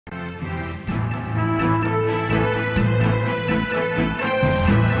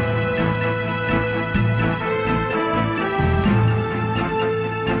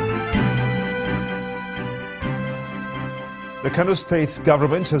The Kano State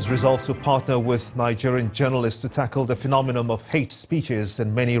government has resolved to partner with Nigerian journalists to tackle the phenomenon of hate speeches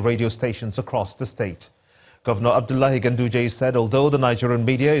in many radio stations across the state. Governor Abdullahi Ganduje said although the Nigerian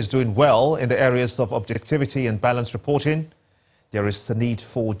media is doing well in the areas of objectivity and balanced reporting, there is a need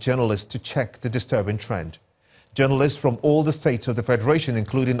for journalists to check the disturbing trend. Journalists from all the states of the Federation,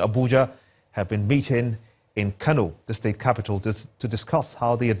 including Abuja, have been meeting in Kano, the state capital, to discuss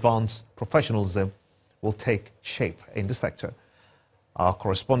how the advanced professionalism will take shape in the sector. Our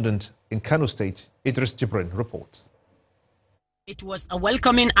correspondent in Kano State, Idris Jibrin, reports. It was a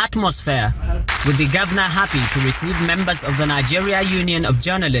welcoming atmosphere, with the governor happy to receive members of the Nigeria Union of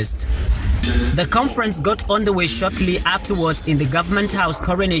Journalists. The conference got underway shortly afterwards in the Government House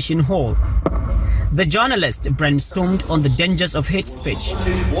Coronation Hall. The journalists brainstormed on the dangers of hate speech,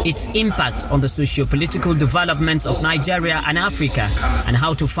 its impact on the socio-political development of Nigeria and Africa, and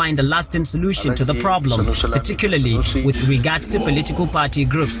how to find a lasting solution to the problem, particularly with regard to political party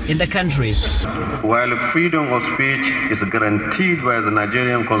groups in the country. While freedom of speech is guaranteed by the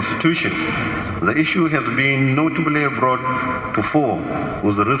Nigerian Constitution, the issue has been notably brought to fore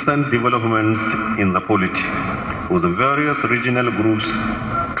with the recent developments in the polity, with the various regional groups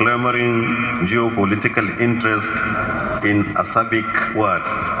clamoring geopolitical interest in Arabic words,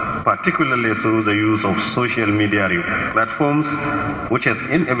 particularly through the use of social media platforms, which has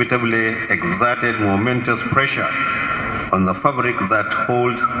inevitably exerted momentous pressure on the fabric that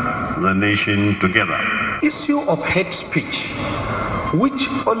holds the nation together. Issue of hate speech, which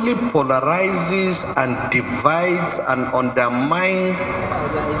only polarizes and divides and undermines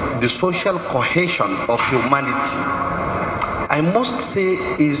the social cohesion of humanity, I must say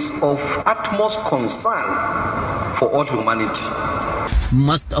is of utmost concern for all humanity.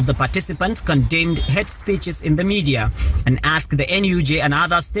 Most of the participants condemned hate speeches in the media and asked the NUJ and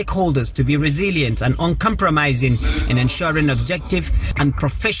other stakeholders to be resilient and uncompromising in ensuring objective and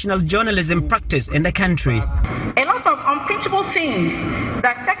professional journalism practice in the country. A lot of unprintable things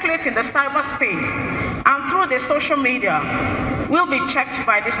that circulate in the cyberspace and through the social media will be checked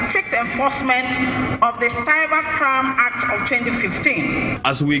by the strict enforcement of the Cybercrime Act of 2015.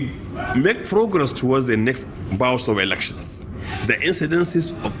 As we make progress towards the next bout of elections, the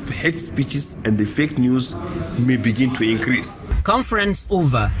incidences of hate speeches and the fake news may begin to increase. Conference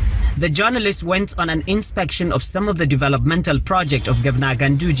over. The journalists went on an inspection of some of the developmental projects of Governor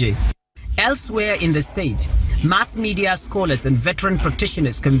Ganduje. Elsewhere in the state, mass media scholars and veteran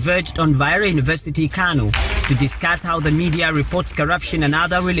practitioners converged on Bayero University, Kano, to discuss how the media reports corruption and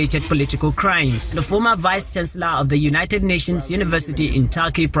other related political crimes. The former Vice-Chancellor of the United Nations University in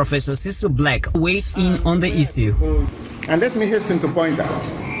Turkey, Professor Sisu Black, weighed in on the issue. And let me hasten to point out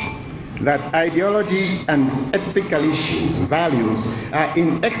that ideology and ethical issues, values, are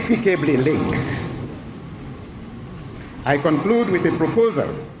inextricably linked. I conclude with a proposal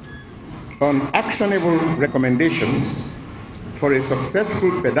on actionable recommendations for a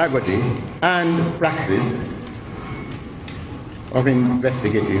successful pedagogy and praxis of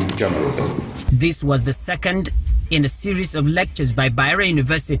investigative journalism. This was the second in a series of lectures by Bayero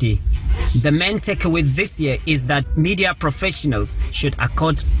University. The main takeaway this year is that media professionals should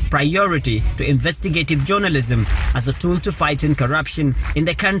accord priority to investigative journalism as a tool to fighting corruption in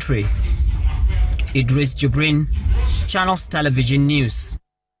the country. Idris Jibrin, Channels Television News.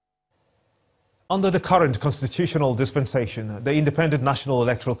 Under the current constitutional dispensation, the Independent National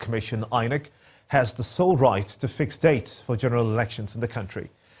Electoral Commission, INEC, has the sole right to fix dates for general elections in the country.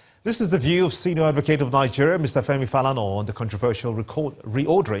 This is the view of Senior Advocate of Nigeria, Mr. Falana, on the controversial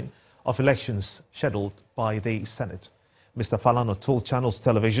reordering of elections scheduled by the Senate. Mr. Falana told Channels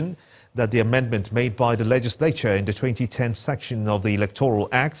Television that the amendment made by the legislature in the 2010 section of the Electoral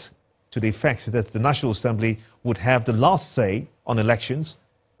Act to the effect that the National Assembly would have the last say on elections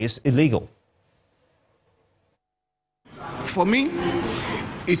is illegal. For me,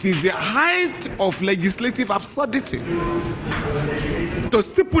 it is the height of legislative absurdity to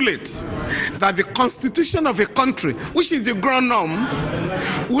stipulate that the constitution of a country, which is the ground norm,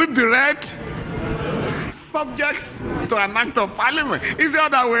 will be read subject to an act of parliament. It's the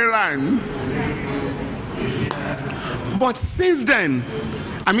other way around. But since then,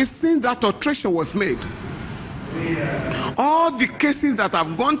 since that alteration was made, all the cases that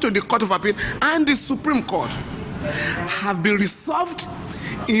have gone to the Court of Appeal and the Supreme Court have been resolved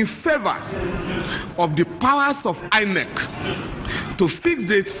in favor of the powers of INEC to fix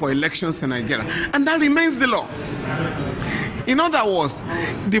dates for elections in Nigeria. And that remains the law. In other words,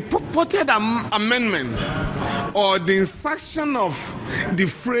 the purported amendment or the insertion of the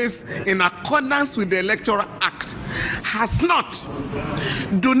phrase in accordance with the Electoral Act has not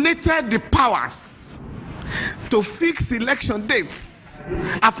donated the powers to fix election dates.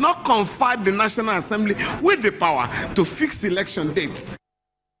 Have not conferred the National Assembly with the power to fix election dates.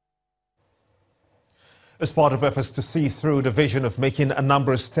 As part of efforts to see through the vision of making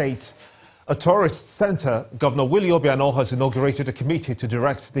Anambra State a tourist center, Governor Willie Obiano has inaugurated a committee to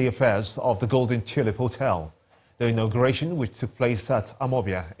direct the affairs of the Golden Tulip Hotel. The inauguration, which took place at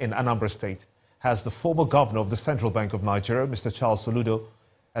Amobia in Anambra State, has the former governor of the Central Bank of Nigeria, Mr. Charles Soludo,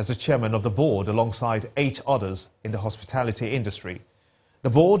 as the chairman of the board, alongside 8 others in the hospitality industry. The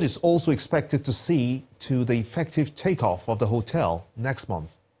board is also expected to see to the effective takeoff of the hotel next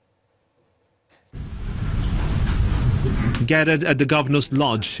month. Gathered at the Governor's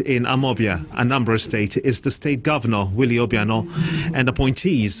Lodge in Amobia, Anambra State, is the State Governor, Willie Obiano, and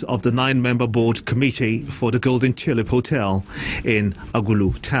appointees of the 9-member board committee for the Golden Tulip Hotel in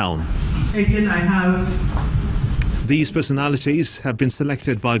Agulu town. Again, I have... These personalities have been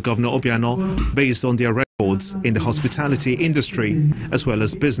selected by Governor Obiano based on their records in the hospitality industry as well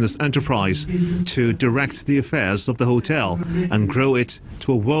as business enterprise to direct the affairs of the hotel and grow it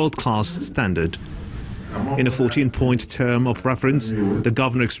to a world-class standard. In a 14-point term of reference, the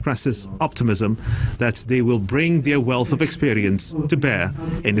governor expresses optimism that they will bring their wealth of experience to bear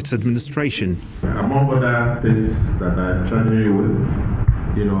in its administration. Among other things that I'm charging you with,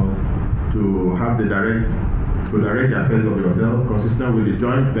 to have the direct affairs of the hotel consistent with the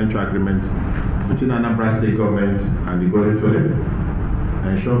joint venture agreement between Anambra State government and the Golden Tulip,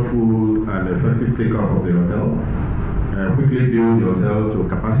 ensure full and effective takeoff of the hotel, quickly build the hotel to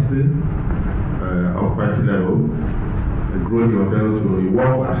capacity, occupancy level, grow the hotel to a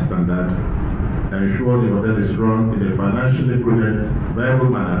world-class standard, ensure the hotel is run in a financially prudent, viable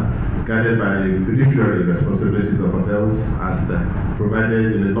manner, guided by the fiduciary responsibilities of hotels as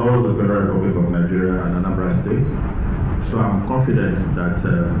provided in the laws of the Federal Republic of Nigeria and Anambra State. So I'm confident that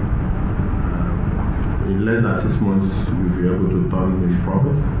in less than 6 months we'll be able to turn this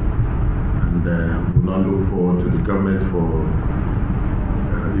profit, and we'll not look forward to the government for,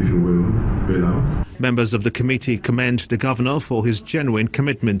 if you will, bailout. Members of the committee commend the governor for his genuine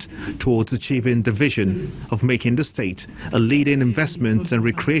commitment towards achieving the vision of making the state a leading investment and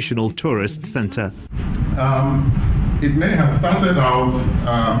recreational tourist center. It may have started out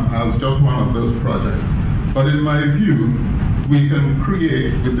as just one of those projects, but in my view, we can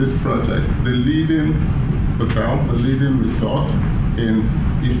create with this project the leading hotel, the leading resort in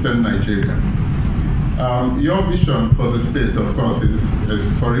eastern Nigeria. Your vision for the state, of course, is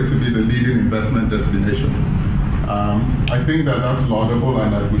for it to be the leading investment destination. I think that that's laudable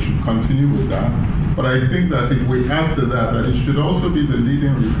and that we should continue with that. But I think that if we add to that, that it should also be the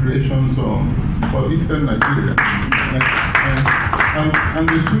leading recreation zone for eastern Nigeria. And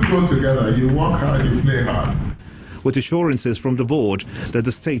the two go together. You work hard, you play hard. With assurances from the board that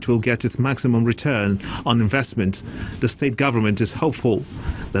the state will get its maximum return on investment, the state government is hopeful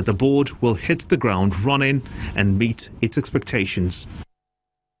that the board will hit the ground running and meet its expectations.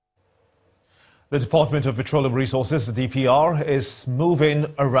 The Department of Petroleum Resources, the DPR, is moving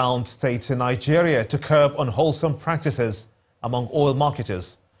around states in Nigeria to curb unwholesome practices among oil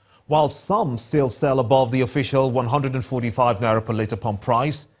marketers. While some still sell above the official 145 naira per litre pump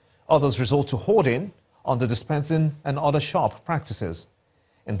price, others resort to hoarding, under-dispensing and other sharp practices.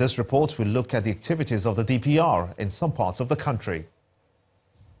 In this report, we look at the activities of the DPR in some parts of the country.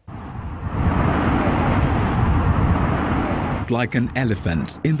 Like an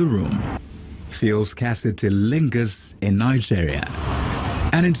elephant in the room, fuel scarcity lingers in Nigeria.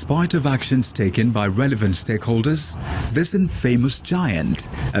 And in spite of actions taken by relevant stakeholders, this infamous giant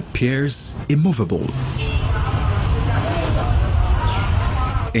appears immovable.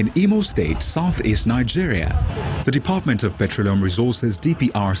 In Imo State, southeast Nigeria, the Department of Petroleum Resources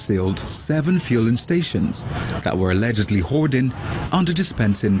DPR sealed 7 fueling stations that were allegedly hoarding,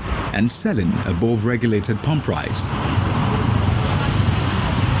 under-dispensing and selling above regulated pump price.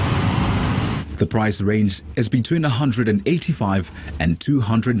 The price range is between 185 and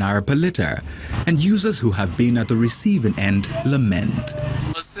 200 naira per litre, and users who have been at the receiving end lament.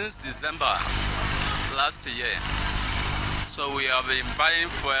 Since December last year, so we have been buying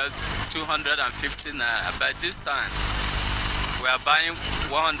fuel 250 naira. By this time, we are buying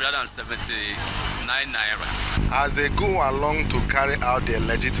 179 naira. As they go along to carry out their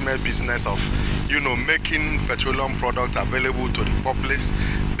legitimate business of, making petroleum products available to the populace,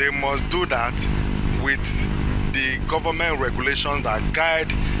 they must do that with the government regulations that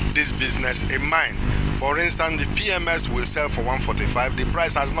guide this business in mind. For instance, the PMS will sell for 145. The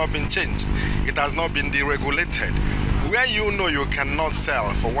price has not been changed. It has not been deregulated. where you know you cannot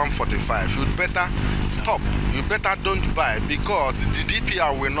sell for 145, you'd better stop. You better don't buy, because the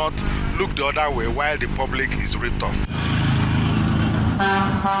DPR will not look the other way while the public is ripped off.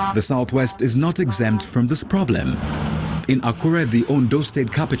 The Southwest is not exempt from this problem. In Akure, the Ondo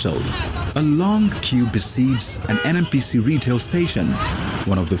State capital, a long queue besieges an NNPC retail station,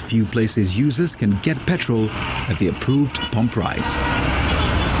 one of the few places users can get petrol at the approved pump price.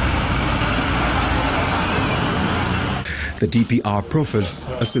 The DPR proffers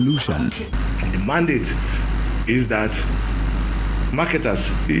a solution. The mandate is that marketers,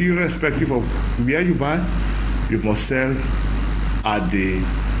 irrespective of where you buy, you must sell at the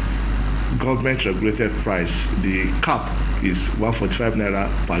government-regulated price. The cap is 145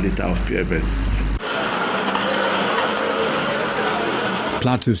 naira per litre of PFS.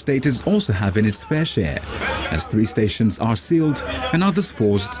 Plateau State is also having its fair share, as 3 stations are sealed and others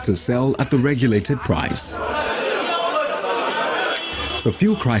forced to sell at the regulated price. The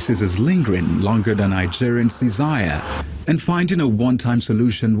fuel crisis is lingering longer than Nigerians desire, and finding a one-time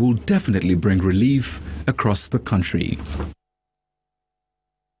solution will definitely bring relief across the country.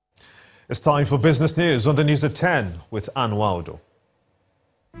 It's time for business news on the news at 10 with Ann Waldo.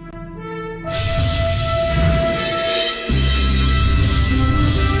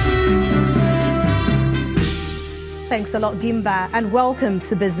 Thanks a lot, Gimba, and welcome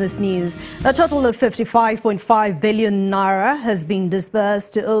to Business News. A total of 55.5 billion naira has been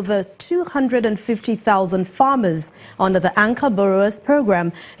disbursed to over 250,000 farmers under the Anchor Borrowers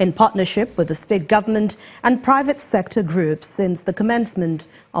Program in partnership with the state government and private sector groups since the commencement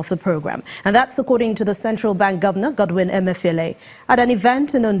of the program. And that's according to the Central Bank Governor, Godwin Emefiele. At an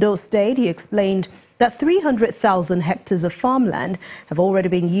event in Ondo State, he explained that 300,000 hectares of farmland have already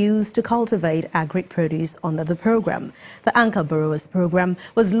been used to cultivate agri-produce under the program. The Anchor Borrowers Program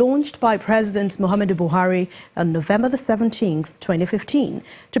was launched by President Muhammadu Buhari on November the 17th, 2015,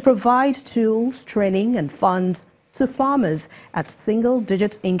 to provide tools, training and funds to farmers at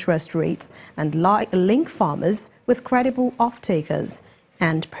single-digit interest rates and link farmers with credible off-takers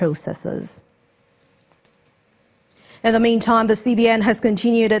and processors. In the meantime, the CBN has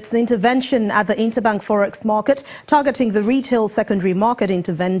continued its intervention at the interbank forex market, targeting the retail secondary market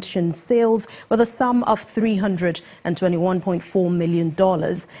intervention sales with a sum of $321.4 million.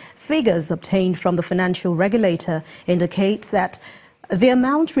 Figures obtained from the financial regulator indicates that the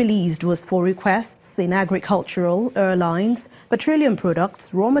amount released was for requests in agricultural, airlines, petroleum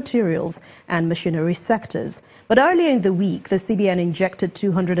products, raw materials and machinery sectors. But earlier in the week, the CBN injected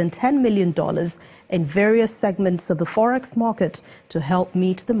 $210 million in various segments of the forex market to help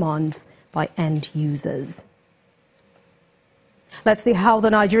meet demands by end users. Let's see how the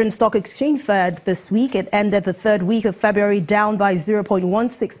Nigerian Stock Exchange fared this week. It ended the third week of February down by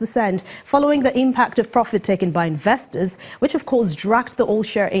 0.16%, following the impact of profit taken by investors, which of course dragged the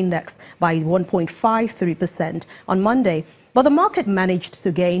all-share index by 1.53% on Monday. But the market managed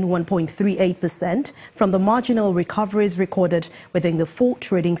to gain 1.38% from the marginal recoveries recorded within the 4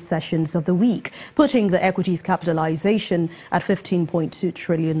 trading sessions of the week, putting the equities capitalization at 15.2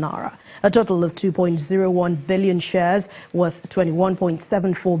 trillion naira. A total of 2.01 billion shares worth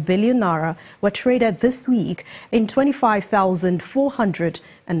 21.74 billion naira were traded this week in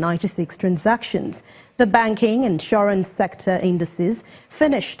 25,496 transactions. The banking and insurance sector indices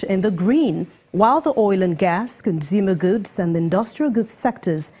finished in the green, while the oil and gas, consumer goods and industrial goods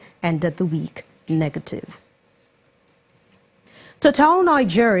sectors ended the week negative. Total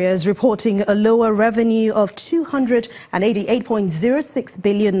Nigeria is reporting a lower revenue of 288.06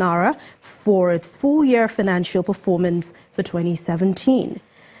 billion naira for its full-year financial performance for 2017.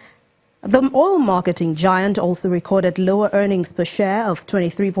 The oil marketing giant also recorded lower earnings per share of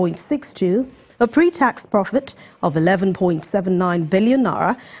 23.62, a pre-tax profit of 11.79 billion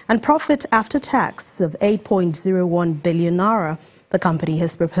naira and profit after tax of 8.01 billion naira. The company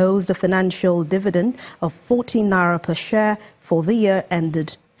has proposed a financial dividend of 14 naira per share for the year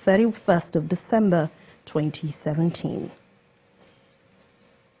ended 31st of December 2017.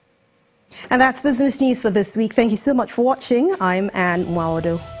 And that's business news for this week. Thank you so much for watching. I'm Ann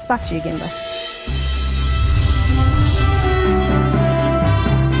Mwaudo. It's back to you, Gimba.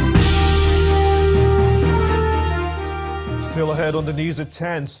 Still ahead on the news at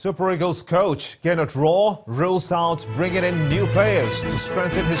 10, Super Eagles coach Gennett Raw rules out bringing in new players to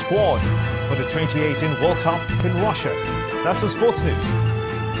strengthen his squad for the 2018 World Cup in Russia. That's the sports news.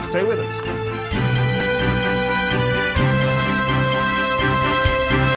 Stay with us.